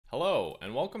Hello,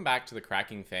 and welcome back to the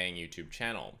Cracking FAANG YouTube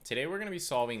channel. Today we're going to be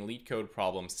solving Leetcode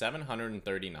problem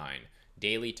 739,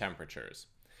 daily temperatures.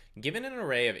 Given an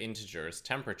array of integers,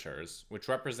 temperatures, which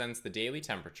represents the daily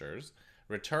temperatures,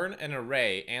 return an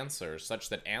array answers such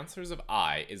that answers of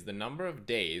I is the number of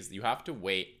days you have to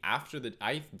wait after the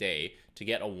ith day to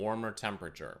get a warmer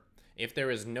temperature. If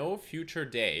there is no future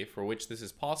day for which this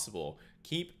is possible,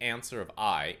 keep answer of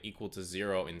I equal to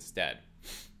 0 instead.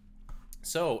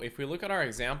 So if we look at our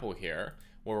example here,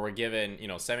 where we're given,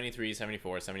 73,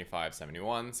 74, 75,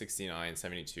 71, 69,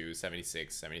 72,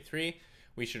 76, 73,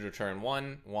 we should return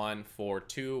 1, 1, 4,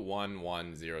 2, 1,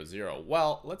 1, 0, 0.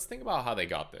 Well, let's think about how they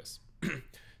got this.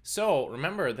 So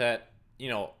remember that,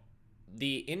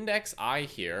 the index I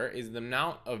here is the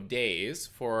amount of days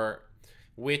for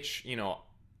which,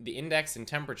 the index in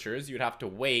temperatures, you'd have to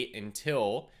wait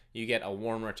until you get a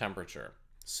warmer temperature.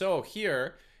 So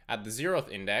here, at the 0th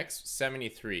index,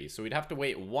 73. So we'd have to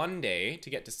wait 1 day to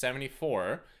get to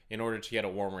 74 in order to get a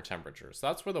warmer temperature. So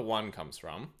that's where the 1 comes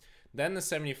from. Then the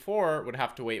 74 would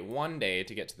have to wait 1 day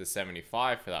to get to the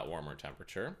 75 for that warmer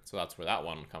temperature. So that's where that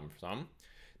 1 comes from.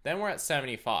 Then we're at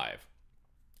 75.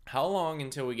 How long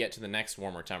until we get to the next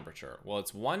warmer temperature? Well,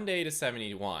 it's 1 day to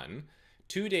 71,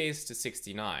 2 days to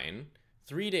 69,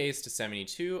 3 days to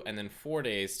 72, and then 4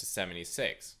 days to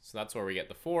 76. So that's where we get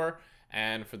the 4.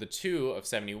 And for the 2 of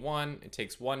 71, it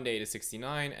takes 1 day to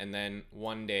 69 and then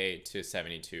 1 day to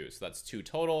 72. So that's 2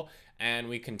 total. And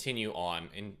we continue on.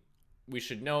 And we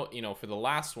should note, for the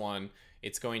last one,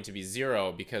 it's going to be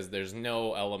 0 because there's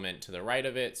no element to the right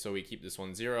of it. So we keep this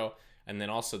one 0. And then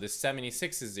also this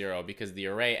 76 is 0 because the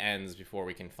array ends before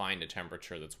we can find a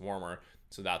temperature that's warmer.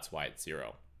 So that's why it's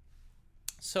 0.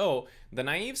 So the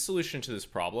naive solution to this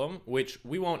problem, which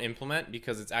we won't implement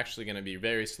because it's actually going to be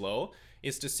very slow,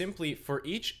 is to simply, for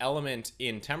each element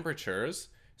in temperatures,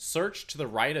 search to the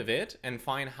right of it and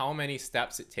find how many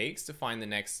steps it takes to find the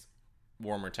next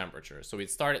warmer temperature. So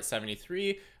we'd start at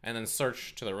 73 and then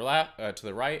search to the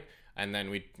right, and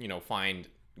then we'd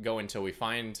go until we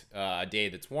find a day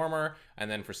that's warmer, and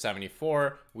then for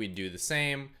 74 we'd do the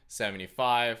same,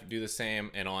 75 do the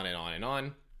same, and on and on and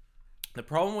on. The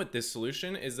problem with this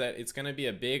solution is that it's going to be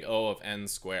a big O of n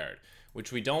squared,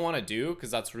 which we don't want to do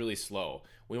because that's really slow.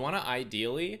 We want to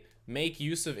ideally make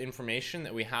use of information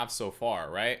that we have so far,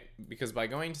 right? Because by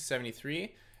going to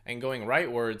 73 and going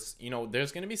rightwards,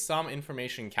 there's going to be some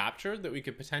information captured that we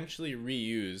could potentially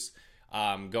reuse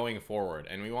going forward.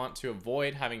 And we want to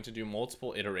avoid having to do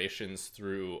multiple iterations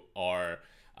through our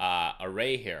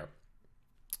array here.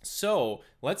 So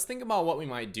let's think about what we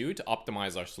might do to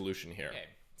optimize our solution here. Okay.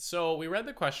 So we read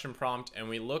the question prompt and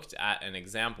we looked at an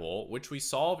example which we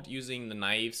solved using the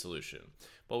naive solution.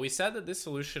 But we said that this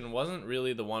solution wasn't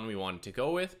really the one we wanted to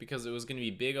go with because it was going to be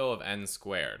big O of n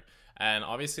squared. And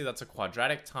obviously that's a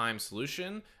quadratic time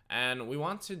solution, and we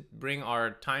want to bring our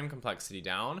time complexity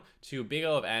down to big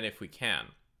O of n if we can.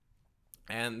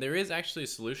 And there is actually a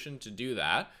solution to do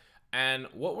that. And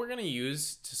what we're going to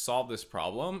use to solve this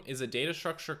problem is a data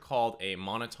structure called a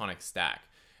monotonic stack.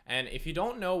 And if you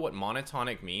don't know what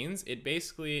monotonic means, it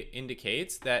basically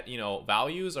indicates that,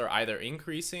 values are either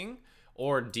increasing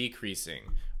or decreasing,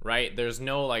 right? There's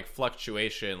no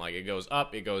fluctuation, like it goes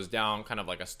up, it goes down, kind of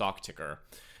like a stock ticker.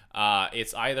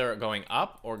 It's either going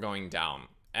up or going down.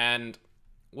 And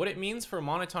what it means for a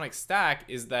monotonic stack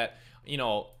is that,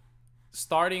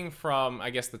 starting from, I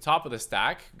guess, the top of the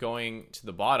stack going to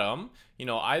the bottom,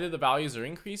 either the values are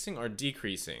increasing or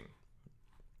decreasing.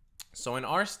 So in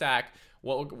our stack,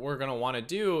 what we're going to want to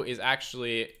do is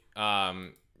actually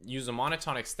use a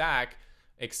monotonic stack,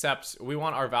 except we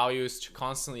want our values to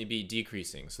constantly be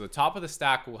decreasing. So the top of the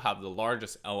stack will have the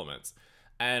largest elements.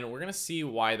 And we're going to see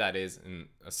why that is in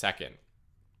a second.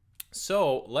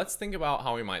 So let's think about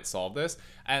how we might solve this.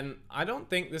 And I don't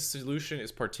think this solution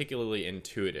is particularly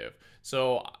intuitive.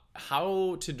 So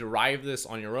how to derive this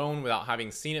on your own without having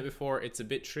seen it before, it's a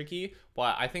bit tricky,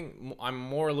 but I think I'm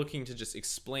more looking to just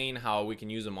explain how we can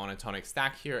use a monotonic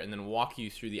stack here and then walk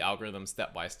you through the algorithm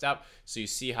step by step so you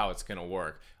see how it's going to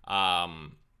work.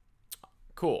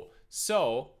 Cool.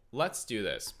 So let's do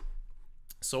this.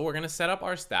 So we're going to set up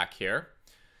our stack here,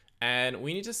 and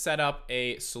we need to set up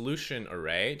a solution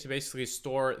array to basically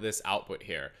store this output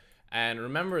here. And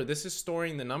remember, this is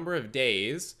storing the number of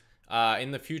days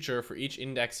in the future for each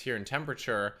index here in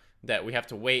temperature that we have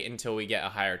to wait until we get a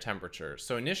higher temperature.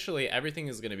 So initially everything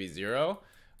is going to be 0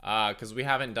 because we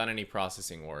haven't done any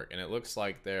processing work, and it looks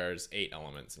like there's 8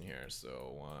 elements in here.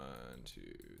 So 1, 2,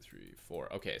 3,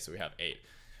 4. Okay, so we have 8.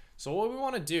 So what we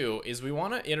want to do is we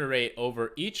want to iterate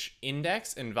over each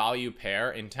index and value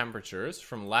pair in temperatures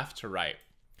from left to right.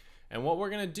 And what we're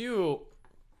going to do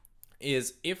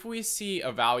is if we see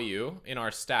a value in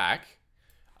our stack,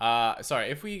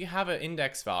 if we have an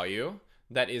index value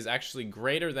that is actually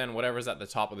greater than whatever's at the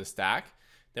top of the stack,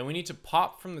 then we need to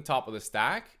pop from the top of the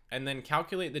stack and then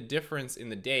calculate the difference in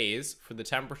the days for the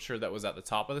temperature that was at the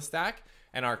top of the stack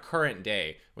and our current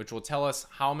day, which will tell us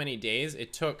how many days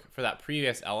it took for that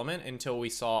previous element until we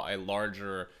saw a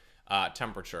larger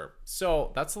temperature.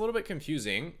 So that's a little bit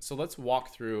confusing. So let's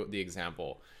walk through the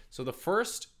example. So the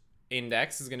first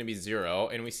index is going to be 0,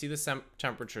 and we see the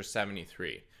temperature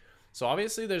 73. So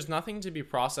obviously there's nothing to be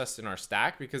processed in our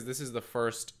stack because this is the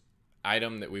first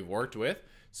item that we've worked with.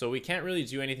 So we can't really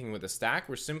do anything with the stack.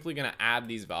 We're simply going to add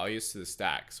these values to the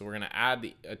stack. So we're going to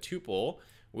add a tuple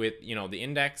with, the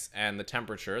index and the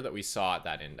temperature that we saw at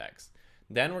that index.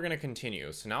 Then we're going to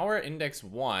continue. So now we're at index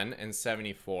 1 and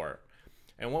 74.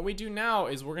 And what we do now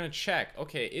is we're going to check,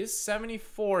 okay, is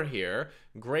 74 here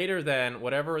greater than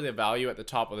whatever the value at the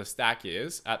top of the stack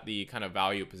is at the kind of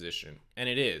value position? And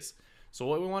it is. So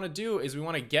what we want to do is we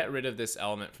want to get rid of this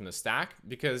element from the stack,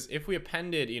 because if we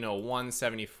appended,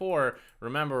 174,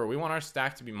 remember, we want our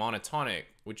stack to be monotonic,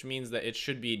 which means that it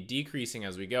should be decreasing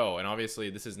as we go. And obviously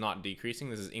this is not decreasing,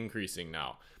 this is increasing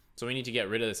now. So we need to get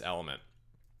rid of this element.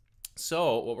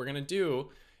 So what we're going to do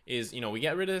is, we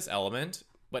get rid of this element,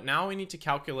 but now we need to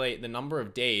calculate the number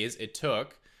of days it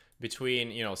took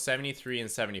between, 73 and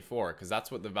 74, because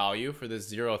that's what the value for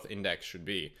this 0th index should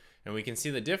be. And we can see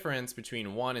the difference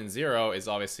between 1 and 0 is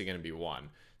obviously going to be 1.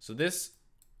 So this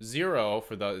 0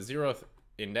 for the 0th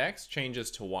index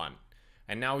changes to 1.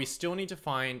 And now we still need to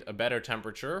find a better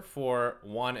temperature for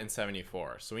 1 and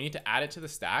 74. So we need to add it to the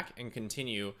stack and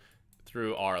continue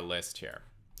through our list here.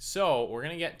 So we're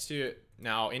going to get to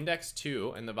now index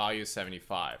 2, and the value is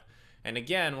 75. And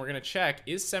again, we're going to check,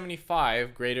 is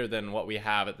 75 greater than what we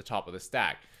have at the top of the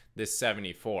stack? This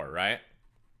 74, right?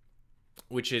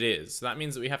 Which it is. So that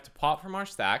means that we have to pop from our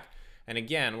stack. And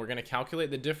again, we're going to calculate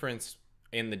the difference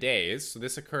in the days. So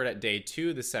this occurred at day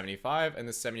 2, the 75, and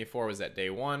the 74 was at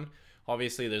day 1.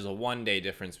 Obviously, there's a 1-day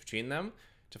difference between them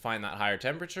to find that higher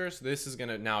temperature. So this is going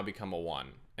to now become a 1.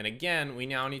 And again, we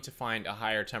now need to find a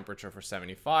higher temperature for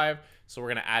 75. So we're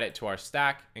going to add it to our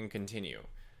stack and continue.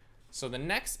 So the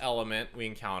next element we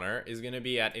encounter is going to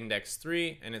be at index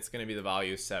 3, and it's going to be the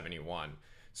value 71.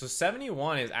 So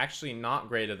 71 is actually not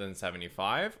greater than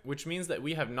 75, which means that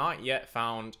we have not yet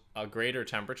found a greater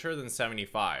temperature than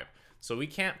 75. So we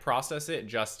can't process it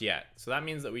just yet. So that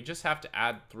means that we just have to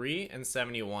add 3 and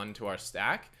 71 to our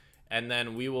stack, and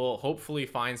then we will hopefully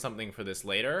find something for this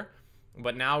later.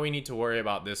 But now we need to worry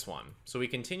about this one. So we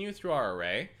continue through our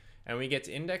array, and we get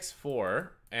to index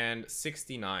 4 and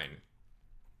 69.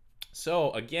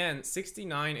 So again,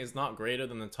 69 is not greater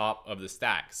than the top of the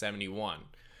stack, 71.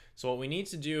 So what we need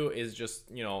to do is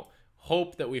just,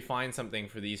 hope that we find something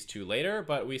for these two later,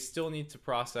 but we still need to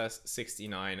process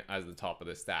 69 as the top of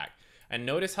the stack. And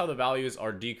notice how the values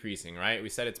are decreasing, right? We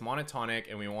said it's monotonic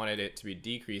and we wanted it to be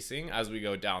decreasing as we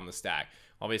go down the stack.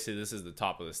 Obviously, this is the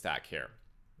top of the stack here.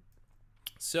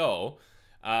 So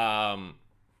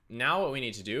now what we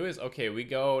need to do is, okay, we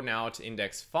go now to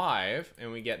index 5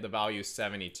 and we get the value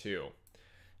 72.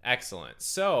 Excellent.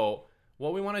 So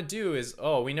what we want to do is,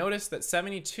 we notice that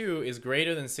 72 is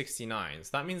greater than 69. So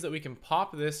that means that we can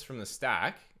pop this from the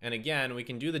stack. And again, we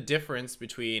can do the difference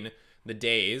between the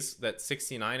days that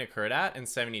 69 occurred at and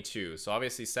 72. So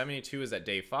obviously 72 is at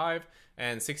day 5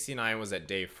 and 69 was at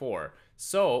day 4.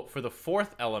 So for the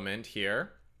 4th element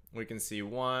here, we can see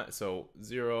 1, so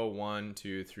 0, 1,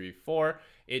 2, 3, 4.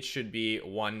 It should be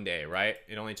 1 day, right?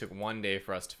 It only took 1 day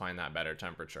for us to find that better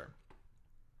temperature.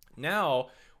 Now,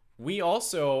 we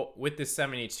also, with this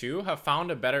 72, have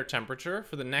found a better temperature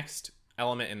for the next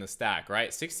element in the stack,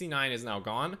 right? 69 is now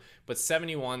gone, but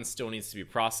 71 still needs to be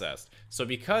processed. So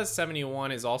because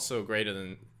 71 is also greater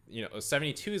than,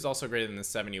 72 is also greater than the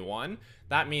 71,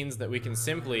 that means that we can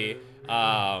simply,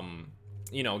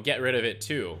 get rid of it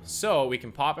too. So we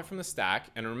can pop it from the stack,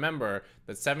 and remember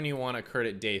that 71 occurred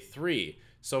at day 3.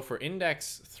 So for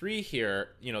index 3 here,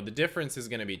 the difference is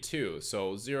going to be 2.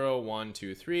 So 0, 1,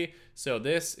 2, 3. So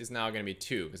this is now going to be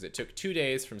 2 because it took 2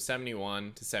 days from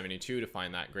 71 to 72 to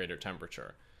find that greater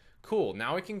temperature. Cool.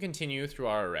 Now we can continue through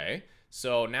our array.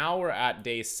 So now we're at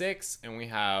day 6 and we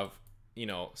have,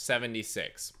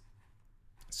 76.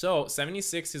 So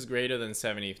 76 is greater than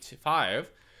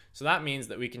 75. So that means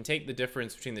that we can take the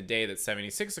difference between the day that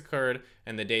 76 occurred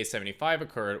and the day 75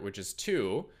 occurred, which is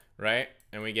 2, right?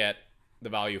 And we get the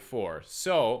value 4.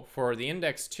 So for the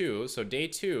index 2, so day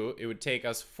 2, it would take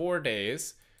us 4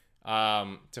 days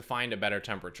to find a better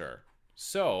temperature.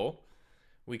 So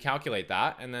we calculate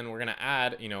that, and then we're going to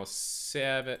add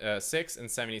 6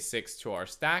 and 76 to our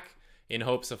stack in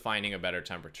hopes of finding a better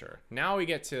temperature. Now we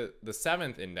get to the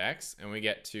 7th index and we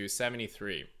get to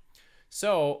 73.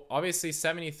 So obviously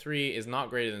 73 is not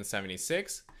greater than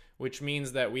 76, which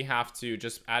means that we have to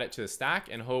just add it to the stack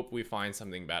and hope we find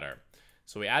something better.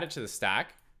 So we add it to the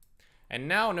stack, and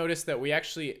now notice that we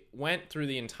actually went through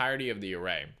the entirety of the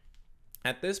array.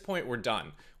 At this point, we're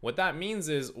done. What that means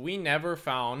is we never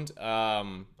found,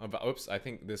 oops, I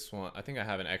think this one, I think I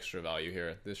have an extra value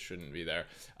here. This shouldn't be there.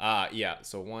 Yeah,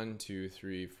 so 1, 2,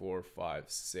 3, 4, 5,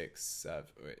 6, 7,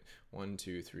 wait, 1,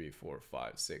 2, 3, 4,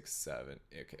 5, 6, 7.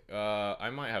 Okay, I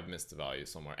might have missed a value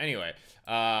somewhere. Anyway,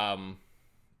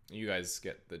 you guys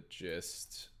get the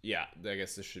gist. Yeah, I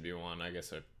guess this should be 1. I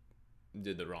guess I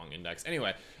did the wrong index.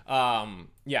 Anyway,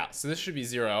 yeah, so this should be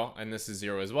 0, and this is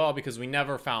 0 as well, because we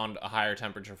never found a higher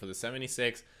temperature for the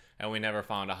 76, and we never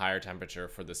found a higher temperature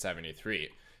for the 73.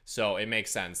 So it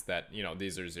makes sense that, you know,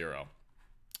 these are 0.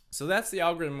 So that's the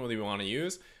algorithm we want to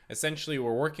use. Essentially,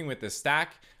 we're working with this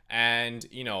stack, and,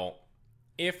 you know,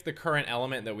 if the current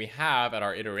element that we have at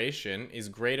our iteration is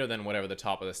greater than whatever the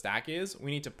top of the stack is, we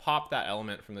need to pop that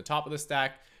element from the top of the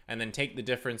stack and then take the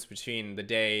difference between the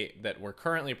day that we're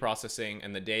currently processing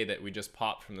and the day that we just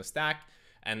popped from the stack,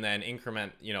 and then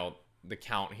increment, you know, the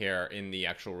count here in the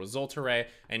actual result array,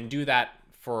 and do that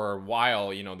for a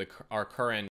while, you know, our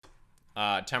current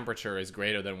temperature is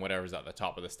greater than whatever's at the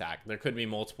top of the stack. There could be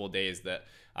multiple days that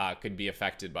could be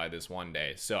affected by this one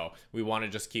day. So we want to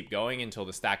just keep going until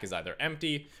the stack is either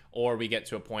empty or we get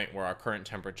to a point where our current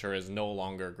temperature is no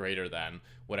longer greater than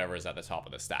whatever is at the top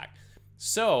of the stack.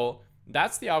 So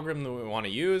that's the algorithm that we want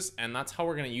to use, and that's how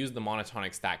we're going to use the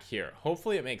monotonic stack here.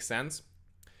 Hopefully it makes sense.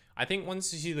 I think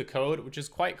once you see the code, which is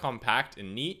quite compact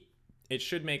and neat, it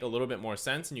should make a little bit more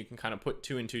sense, and you can kind of put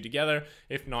 2 and 2 together.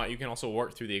 If not, you can also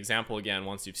work through the example again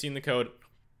once you've seen the code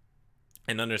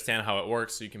and understand how it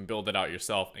works, so you can build it out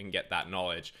yourself and get that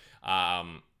knowledge.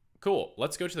 Cool.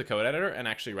 Let's go to the code editor and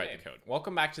actually write the code.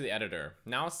 Welcome back to the editor.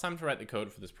 Now it's time to write the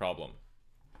code for this problem.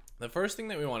 The first thing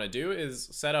that we want to do is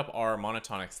set up our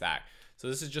monotonic stack. So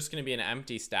this is just going to be an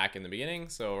empty stack in the beginning.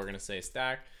 So we're going to say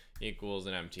stack equals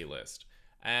an empty list.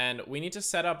 And we need to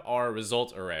set up our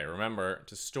result array. Remember,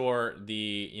 to store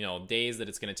the, you know, days that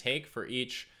it's going to take for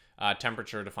each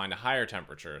temperature to find a higher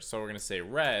temperature. So we're going to say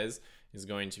res is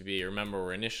going to be, remember,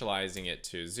 we're initializing it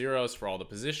to zeros for all the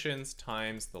positions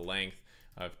times the length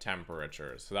of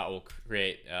temperatures. So that will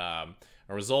create a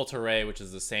result array, which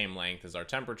is the same length as our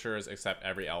temperatures, except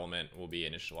every element will be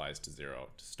initialized to 0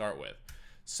 to start with.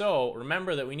 So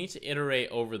remember that we need to iterate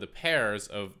over the pairs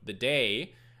of the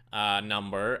day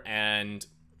number and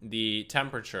the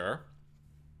temperature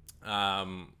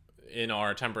in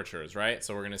our temperatures, right?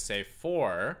 So we're going to say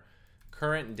for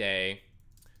current day,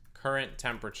 current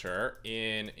temperature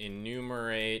in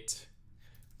enumerate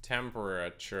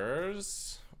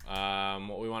temperatures.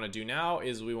 What we want to do now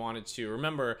is we wanted to,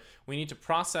 remember, we need to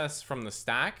process from the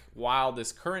stack while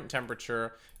this current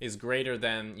temperature is greater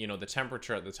than, you know, the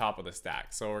temperature at the top of the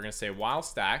stack. So we're going to say while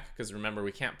stack, because remember,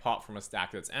 we can't pop from a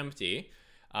stack that's empty,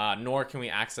 nor can we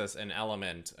access an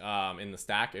element in the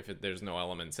stack if there's no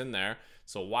elements in there.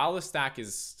 So while the stack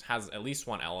has at least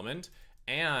one element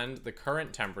and the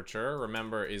current temperature,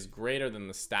 remember, is greater than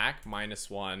the stack minus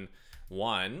 1,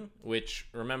 which,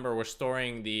 remember, we're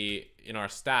storing in our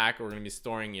stack, we're going to be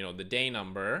storing, you know, the day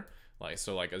number,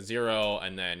 so like a 0,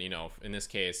 and then, you know, in this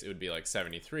case, it would be like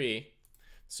 73.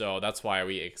 So that's why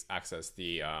we access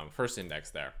the first index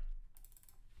there.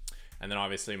 And then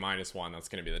obviously minus 1, that's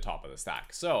going to be the top of the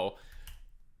stack. So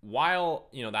while,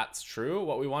 you know, that's true,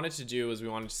 what we wanted to do is we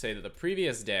wanted to say that the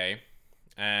previous day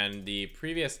and the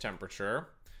previous temperature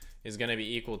is going to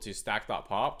be equal to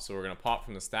stack.pop. So we're going to pop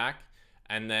from the stack.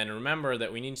 And then remember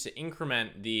that we need to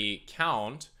increment the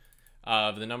count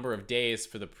of the number of days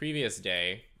for the previous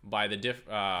day by the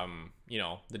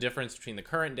the difference between the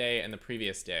current day and the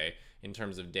previous day in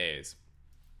terms of days.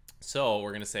 So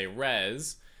we're going to say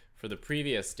res for the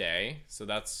previous day. So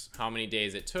that's how many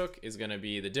days it took is going to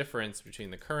be the difference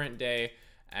between the current day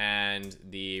and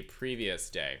the previous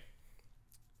day.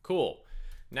 Cool.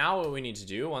 Now what we need to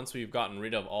do, once we've gotten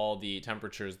rid of all the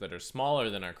temperatures that are smaller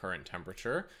than our current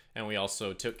temperature, and we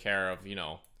also took care of, you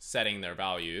know, setting their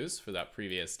values for that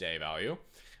previous day value,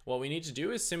 what we need to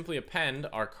do is simply append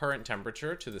our current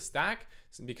temperature to the stack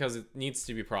because it needs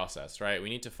to be processed, right? We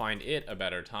need to find it a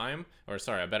better time, or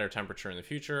sorry, a better temperature in the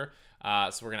future.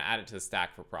 So we're going to add it to the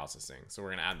stack for processing. So we're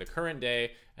going to add the current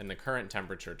day and the current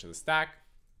temperature to the stack.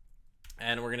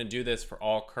 And we're going to do this for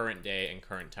all current day and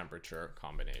current temperature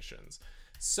combinations.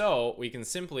 So we can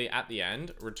simply, at the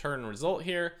end, return result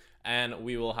here, and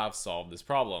we will have solved this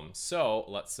problem. So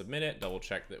let's submit it, double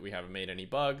check that we haven't made any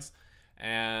bugs,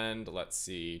 And let's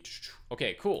see.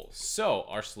 Okay, cool. So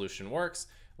our solution works.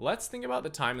 Let's think about the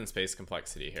time and space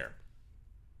complexity here.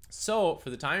 So for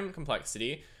the time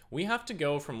complexity, we have to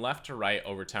go from left to right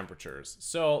over temperatures.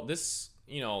 So this,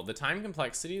 the time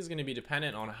complexity is going to be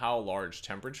dependent on how large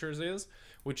temperatures is,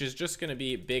 which is just going to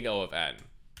be big O of n.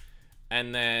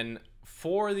 And then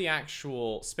for the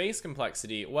actual space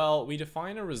complexity, well, we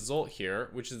define a result here,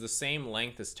 which is the same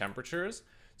length as temperatures.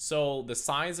 So the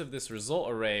size of this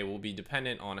result array will be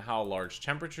dependent on how large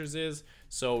temperatures is.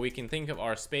 So we can think of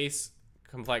our space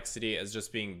complexity as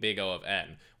just being big O of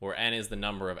n, where n is the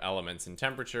number of elements in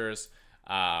temperatures.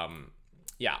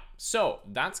 Yeah, so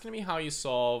that's going to be how you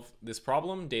solve this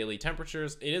problem, daily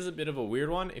temperatures. It is a bit of a weird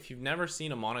one. If you've never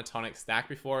seen a monotonic stack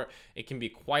before, it can be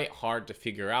quite hard to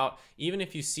figure out. Even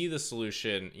if you see the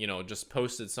solution, just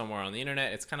posted somewhere on the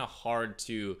internet, it's kind of hard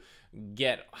to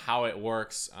get how it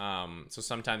works. So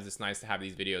sometimes it's nice to have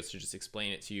these videos to just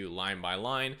explain it to you line by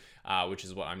line, which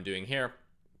is what I'm doing here.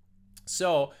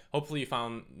 So hopefully you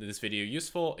found this video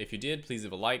useful. If you did, please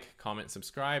leave a like, comment,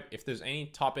 subscribe. If there's any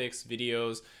topics,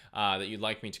 videos that you'd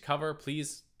like me to cover,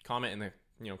 please comment in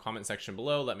the comment section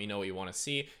below. Let me know what you want to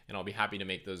see, and I'll be happy to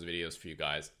make those videos for you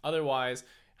guys. Otherwise,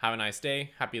 have a nice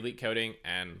day, happy Leetcoding,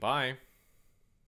 and bye.